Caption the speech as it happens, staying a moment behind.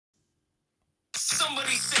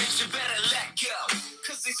Somebody said you better let go,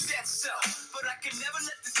 cause they said so, but I can never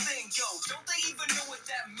let this thing go. Don't they even know what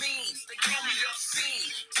that means? They call me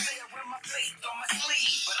obscene, say I wear my faith on my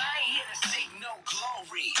sleeve, but I ain't here to seek no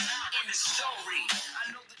glory in the story.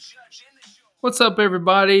 I know the judge in the show. What's up,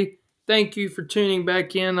 everybody? Thank you for tuning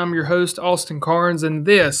back in. I'm your host, Austin Carnes, and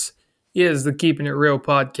this is the Keeping It Real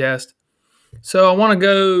podcast. So I want to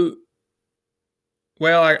go,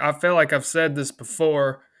 I feel like I've said this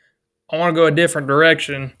before. I want to go a different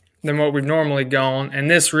direction than what we've normally gone,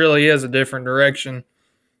 and this really is a different direction.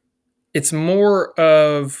 It's more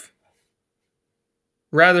of,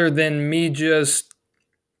 rather than me just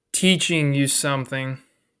teaching you something,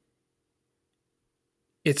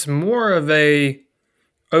 it's more of a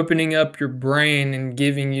opening up your brain and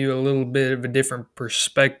giving you a little bit of a different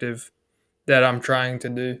perspective that I'm trying to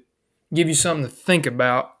do. Give you something to think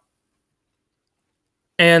about.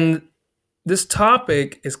 And this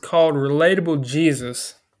topic is called Relatable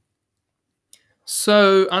Jesus.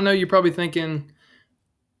 So I know you're probably thinking,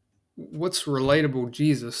 what's Relatable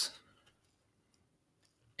Jesus?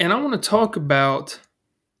 And I want to talk about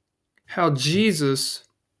how Jesus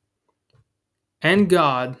and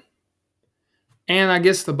God, and I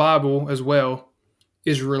guess the Bible as well,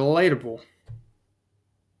 is relatable.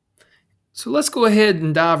 So let's go ahead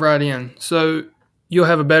and dive right in so you'll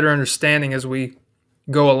have a better understanding as we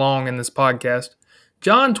go along in this podcast.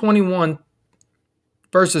 John 21,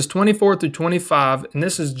 verses 24 through 25, and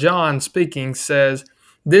this is John speaking, says,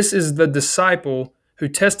 "This is the disciple who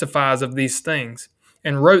testifies of these things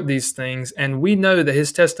and wrote these things, and we know that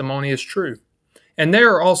his testimony is true. And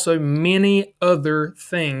there are also many other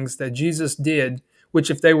things that Jesus did, which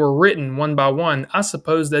if they were written one by one, I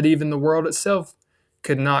suppose that even the world itself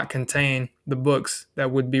could not contain the books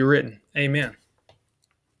that would be written." Amen.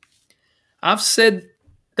 I've said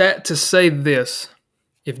that to say this.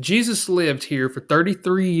 If Jesus lived here for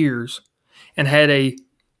 33 years and had a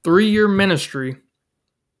 3-year ministry,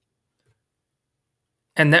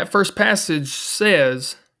 and that first passage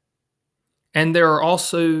says, and there are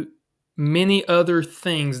also many other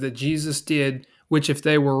things that Jesus did, which if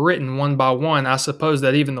they were written one by one, I suppose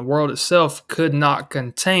that even the world itself could not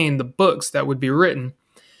contain the books that would be written,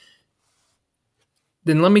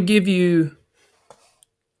 then let me give you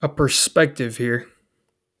a perspective here.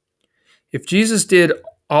 If Jesus did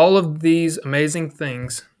all of these amazing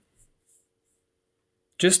things,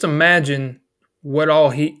 just imagine what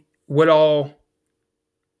all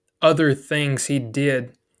other things he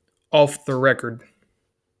did off the record.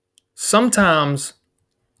 Sometimes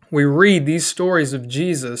we read these stories of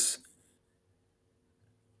Jesus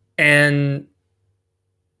and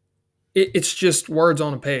it's just words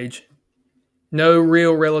on a page. No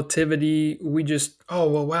real relativity. We just, oh,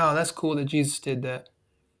 well, wow, that's cool that Jesus did that.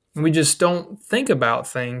 And we just don't think about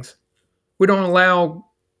things. We don't allow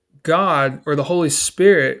God or the Holy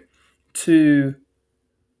Spirit to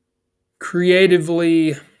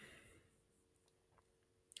creatively,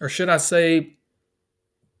 or should I say,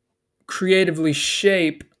 creatively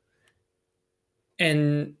shape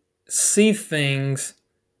and see things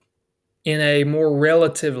in a more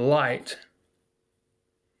relative light.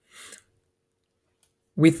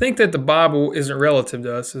 We think that the Bible isn't relative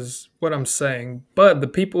to us, is what I'm saying. But the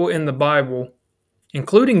people in the Bible,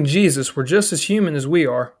 including Jesus, were just as human as we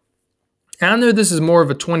are. And I know this is more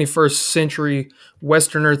of a 21st century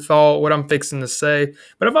Westerner thought, what I'm fixing to say,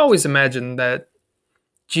 but I've always imagined that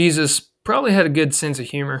Jesus probably had a good sense of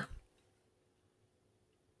humor.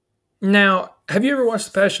 Now, have you ever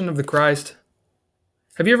watched The Passion of the Christ?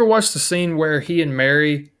 Have you ever watched the scene where he and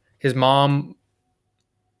Mary, his mom,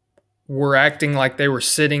 were acting like they were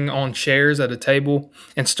sitting on chairs at a table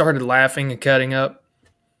and started laughing and cutting up?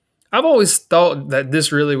 I've always thought that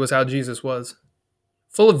this really was how Jesus was.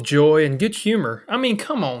 Full of joy and good humor. I mean,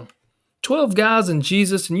 come on. 12 guys and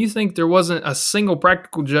Jesus, and you think there wasn't a single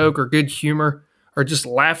practical joke or good humor or just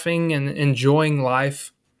laughing and enjoying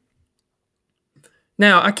life?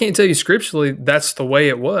 Now, I can't tell you scripturally that's the way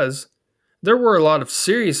it was. There were a lot of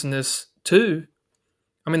seriousness too.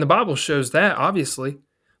 I mean, the Bible shows that, obviously.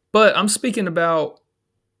 But I'm speaking about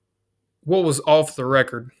what was off the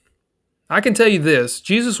record. I can tell you this.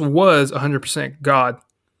 Jesus was 100% God.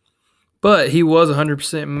 But he was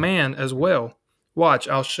 100% man as well. Watch,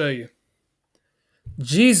 I'll show you.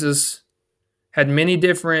 Jesus had many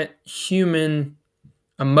different human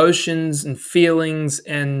emotions and feelings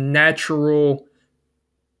and natural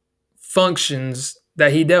functions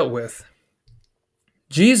that he dealt with.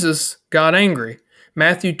 Jesus got angry.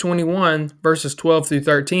 Matthew 21, verses 12 through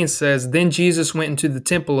 13 says, Then Jesus went into the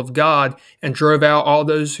temple of God and drove out all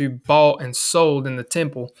those who bought and sold in the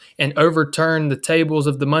temple, and overturned the tables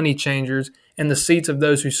of the money changers and the seats of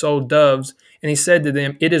those who sold doves. And he said to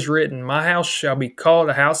them, It is written, My house shall be called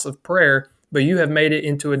a house of prayer, but you have made it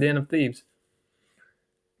into a den of thieves.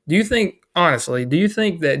 Do you think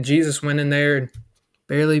that Jesus went in there and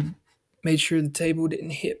barely made sure the table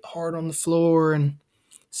didn't hit hard on the floor and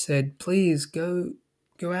said, Please go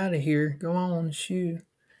out of here, go on, shoo?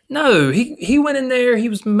 No, he went in there, he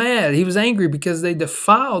was mad, he was angry because they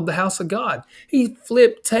defiled the house of God. He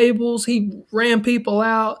flipped tables, he ran people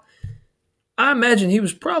out. I imagine he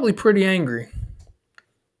was probably pretty angry.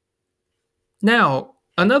 Now,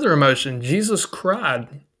 another emotion, Jesus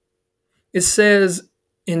cried. It says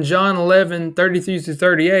in John 11, 33 through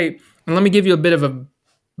 38, and let me give you a bit of a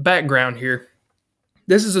background here.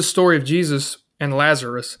 This is a story of Jesus and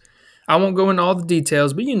Lazarus. I won't go into all the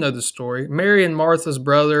details, but you know the story. Mary and Martha's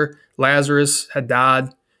brother, Lazarus, had died.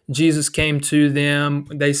 Jesus came to them.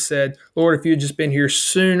 They said, Lord, if you had just been here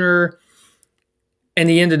sooner. And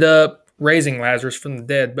he ended up raising Lazarus from the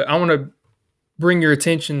dead. But I want to bring your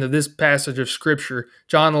attention to this passage of Scripture,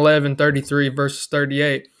 John 11, 33, verses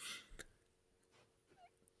 38.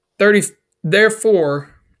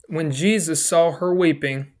 Therefore, when Jesus saw her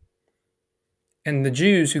weeping, and the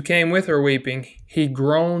Jews who came with her weeping, he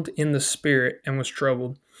groaned in the spirit and was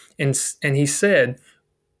troubled. And he said,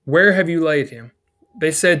 Where have you laid him?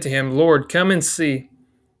 They said to him, Lord, come and see.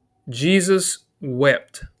 Jesus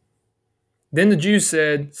wept. Then the Jews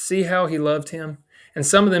said, See how he loved him? And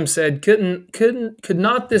some of them said, Could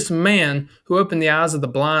not this man who opened the eyes of the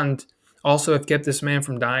blind also have kept this man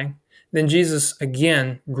from dying? Then Jesus,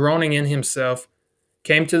 again groaning in himself,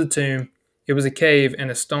 came to the tomb. It was a cave, and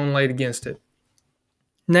a stone laid against it.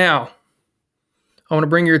 Now, I want to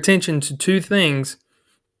bring your attention to two things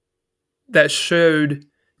that showed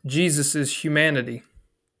Jesus' humanity.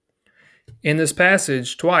 In this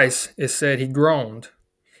passage, twice, it said he groaned.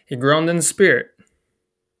 He groaned in the spirit.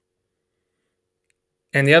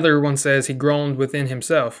 And the other one says he groaned within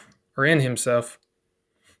himself, or in himself.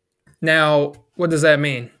 Now, what does that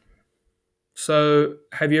mean? So,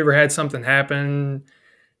 have you ever had something happen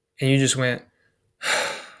and you just went,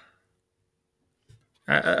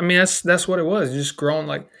 I mean, that's what it was. Just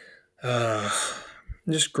groaned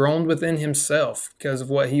just groaned within himself because of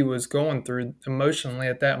what he was going through emotionally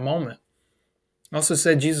at that moment. Also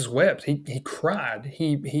said Jesus wept. He cried.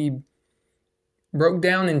 He broke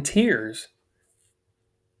down in tears.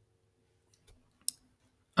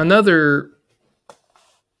 Another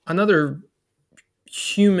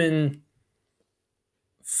human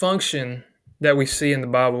function that we see in the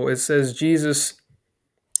Bible, it says Jesus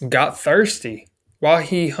got thirsty. While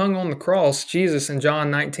he hung on the cross, Jesus in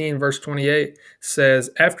John 19, verse 28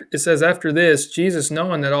 says, After this, Jesus,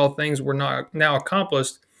 knowing that all things were not now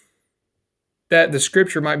accomplished, that the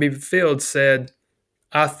scripture might be fulfilled, said,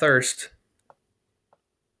 I thirst.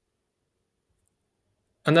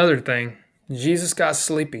 Another thing, Jesus got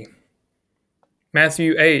sleepy.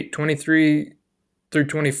 Matthew 8, 23 through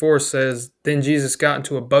 24 says, Then Jesus got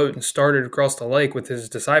into a boat and started across the lake with his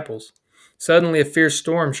disciples. Suddenly a fierce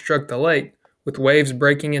storm struck the lake, with waves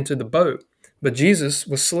breaking into the boat. But Jesus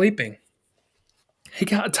was sleeping. He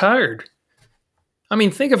got tired. I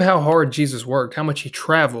mean, think of how hard Jesus worked, how much he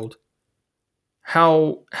traveled,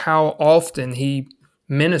 how often he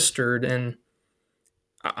ministered, and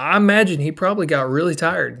I imagine he probably got really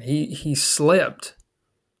tired. He slept.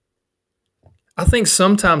 I think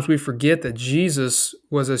sometimes we forget that Jesus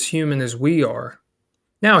was as human as we are.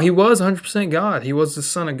 Now, he was 100% God. He was the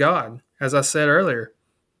Son of God, as I said earlier.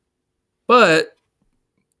 But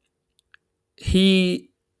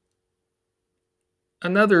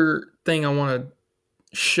another thing I want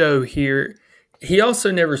to show here, he also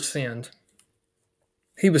never sinned.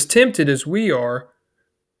 He was tempted as we are,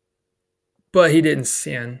 but he didn't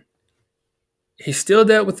sin. He still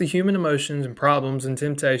dealt with the human emotions and problems and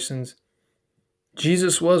temptations.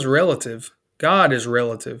 Jesus was relative. God is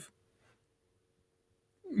relative.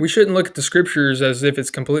 We shouldn't look at the scriptures as if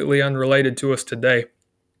it's completely unrelated to us today.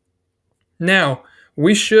 Now,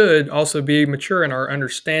 we should also be mature in our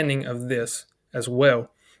understanding of this as well.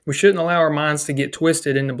 We shouldn't allow our minds to get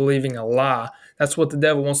twisted into believing a lie. That's what the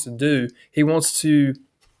devil wants to do. He wants to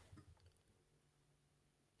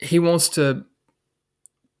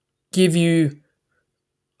give you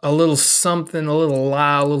a little something, a little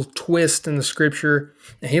lie, a little twist in the scripture,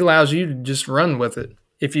 and he allows you to just run with it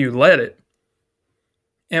if you let it.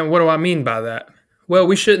 And what do I mean by that? Well,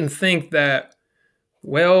 we shouldn't think that,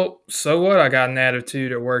 well, so what? I got an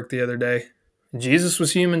attitude at work the other day. Jesus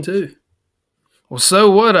was human too. Well,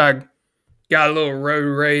 so what? I got a little road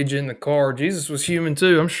rage in the car. Jesus was human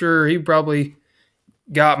too. I'm sure he probably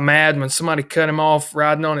got mad when somebody cut him off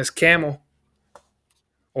riding on his camel.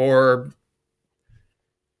 Or,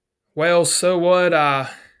 well, so what? I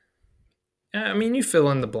mean, you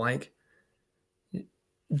fill in the blank.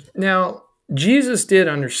 Now, Jesus did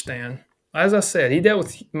understand. As I said, he dealt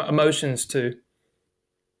with emotions too.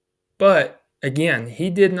 But again, he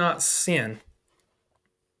did not sin.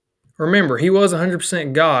 Remember, he was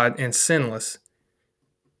 100% God and sinless.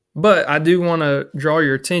 But I do want to draw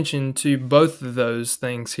your attention to both of those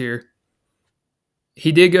things here.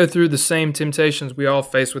 He did go through the same temptations we all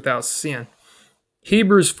face without sin.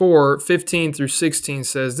 Hebrews 4:15 through 16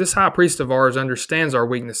 says, "This high priest of ours understands our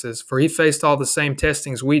weaknesses, for he faced all the same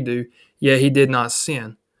testings we do, yet he did not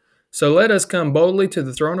sin. So let us come boldly to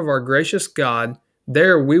the throne of our gracious God.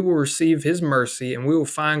 There we will receive his mercy, and we will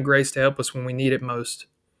find grace to help us when we need it most."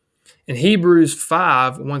 And Hebrews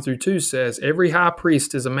 5:1 through 2 says, "Every high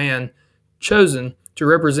priest is a man chosen to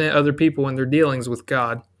represent other people in their dealings with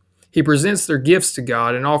God. He presents their gifts to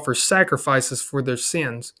God and offers sacrifices for their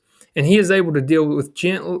sins. And he is able to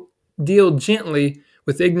deal gently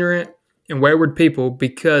with ignorant and wayward people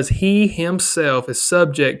because he himself is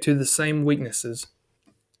subject to the same weaknesses."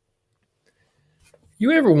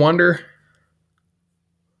 You ever wonder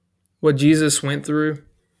what Jesus went through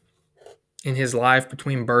in his life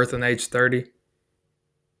between birth and age 30?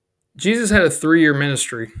 Jesus had a 3-year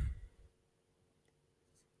ministry.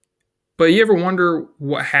 But you ever wonder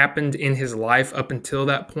what happened in his life up until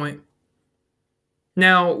that point?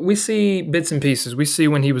 Now, we see bits and pieces. We see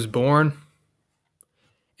when he was born,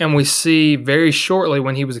 and we see very shortly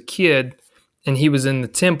when he was a kid and he was in the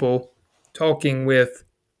temple talking with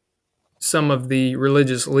some of the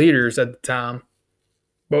religious leaders at the time.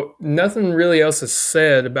 But nothing really else is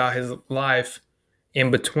said about his life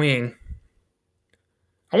in between.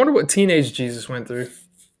 I wonder what teenage Jesus went through.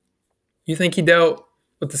 You think he dealt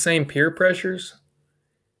with the same peer pressures?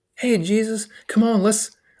 Hey, Jesus, come on,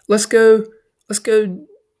 let's go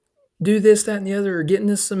do this, that, and the other, or get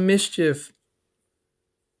into some mischief.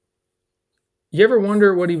 You ever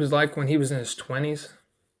wonder what he was like when he was in his 20s?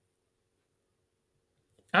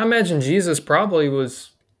 I imagine Jesus probably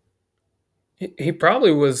was, he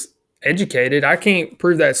probably was educated. I can't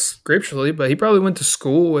prove that scripturally, but he probably went to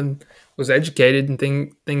school and was educated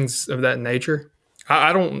and things of that nature.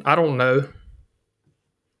 I don't know.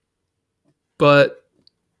 But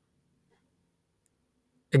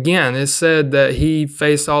again, it said that he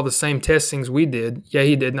faced all the same testings we did, yet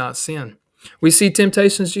he did not sin. We see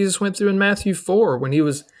temptations Jesus went through in Matthew 4 when he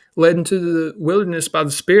was led into the wilderness by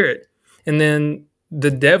the Spirit, and then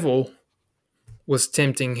the devil was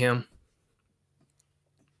tempting him.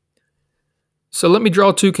 So let me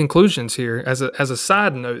draw 2 conclusions here as a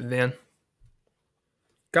side note then.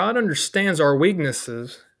 God understands our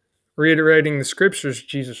weaknesses, reiterating the scriptures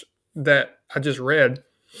Jesus that I just read.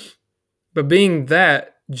 But being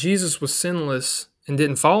that Jesus was sinless and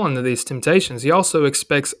didn't fall into these temptations, he also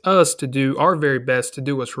expects us to do our very best to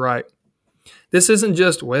do what's right. This isn't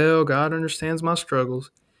just, well, God understands my struggles.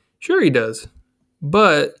 Sure, he does.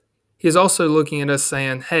 But he's also looking at us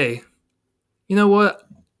saying, hey, you know what?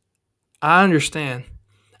 I understand.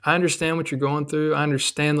 I understand what you're going through. I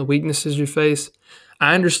understand the weaknesses you face.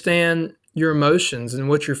 I understand your emotions and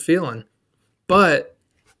what you're feeling. But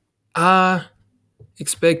I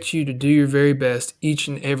expect you to do your very best each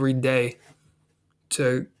and every day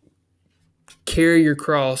to carry your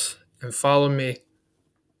cross and follow me,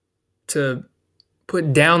 to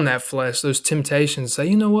put down that flesh, those temptations. Say,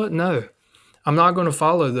 you know what? No, I'm not going to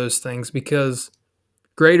follow those things because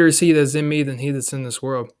greater is he that's in me than he that's in this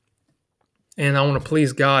world. And I want to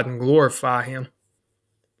please God and glorify him.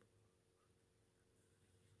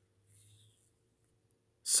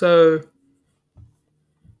 So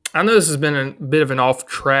I know this has been a bit of an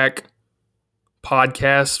off-track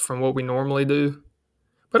podcast from what we normally do,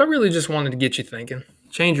 but I really just wanted to get you thinking,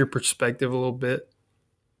 change your perspective a little bit.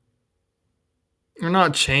 Or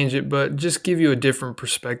not change it, but just give you a different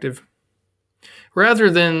perspective. Rather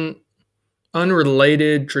than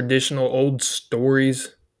unrelated, traditional old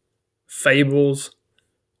stories, fables,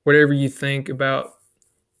 whatever you think about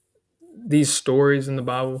these stories in the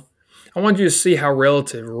Bible, I want you to see how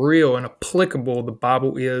relative, real, and applicable the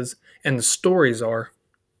Bible is and the stories are.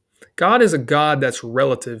 God is a God that's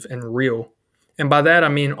relative and real. And by that I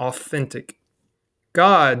mean authentic.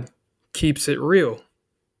 God keeps it real.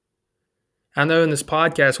 I know in this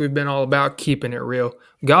podcast we've been all about keeping it real.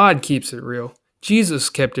 God keeps it real. Jesus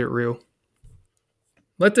kept it real.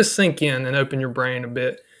 Let this sink in and open your brain a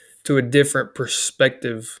bit to a different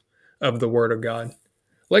perspective of the Word of God.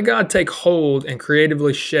 Let God take hold and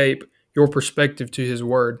creatively shape your perspective to His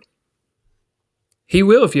Word. He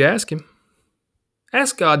will if you ask Him.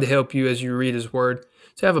 Ask God to help you as you read His Word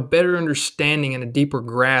to have a better understanding and a deeper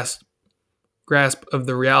grasp of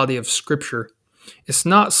the reality of Scripture. It's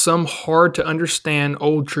not some hard to understand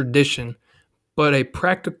old tradition, but a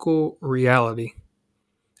practical reality.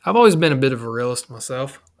 I've always been a bit of a realist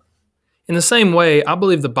myself. In the same way, I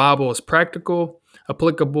believe the Bible is practical,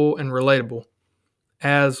 applicable, and relatable,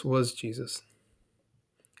 as was Jesus.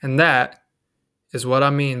 And that is what I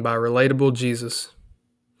mean by relatable Jesus.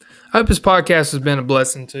 I hope this podcast has been a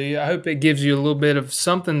blessing to you. I hope it gives you a little bit of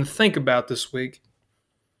something to think about this week.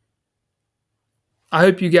 I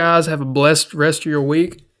hope you guys have a blessed rest of your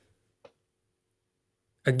week.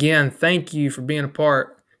 Again, thank you for being a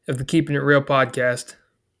part of the Keeping It Real podcast.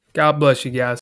 God bless you guys.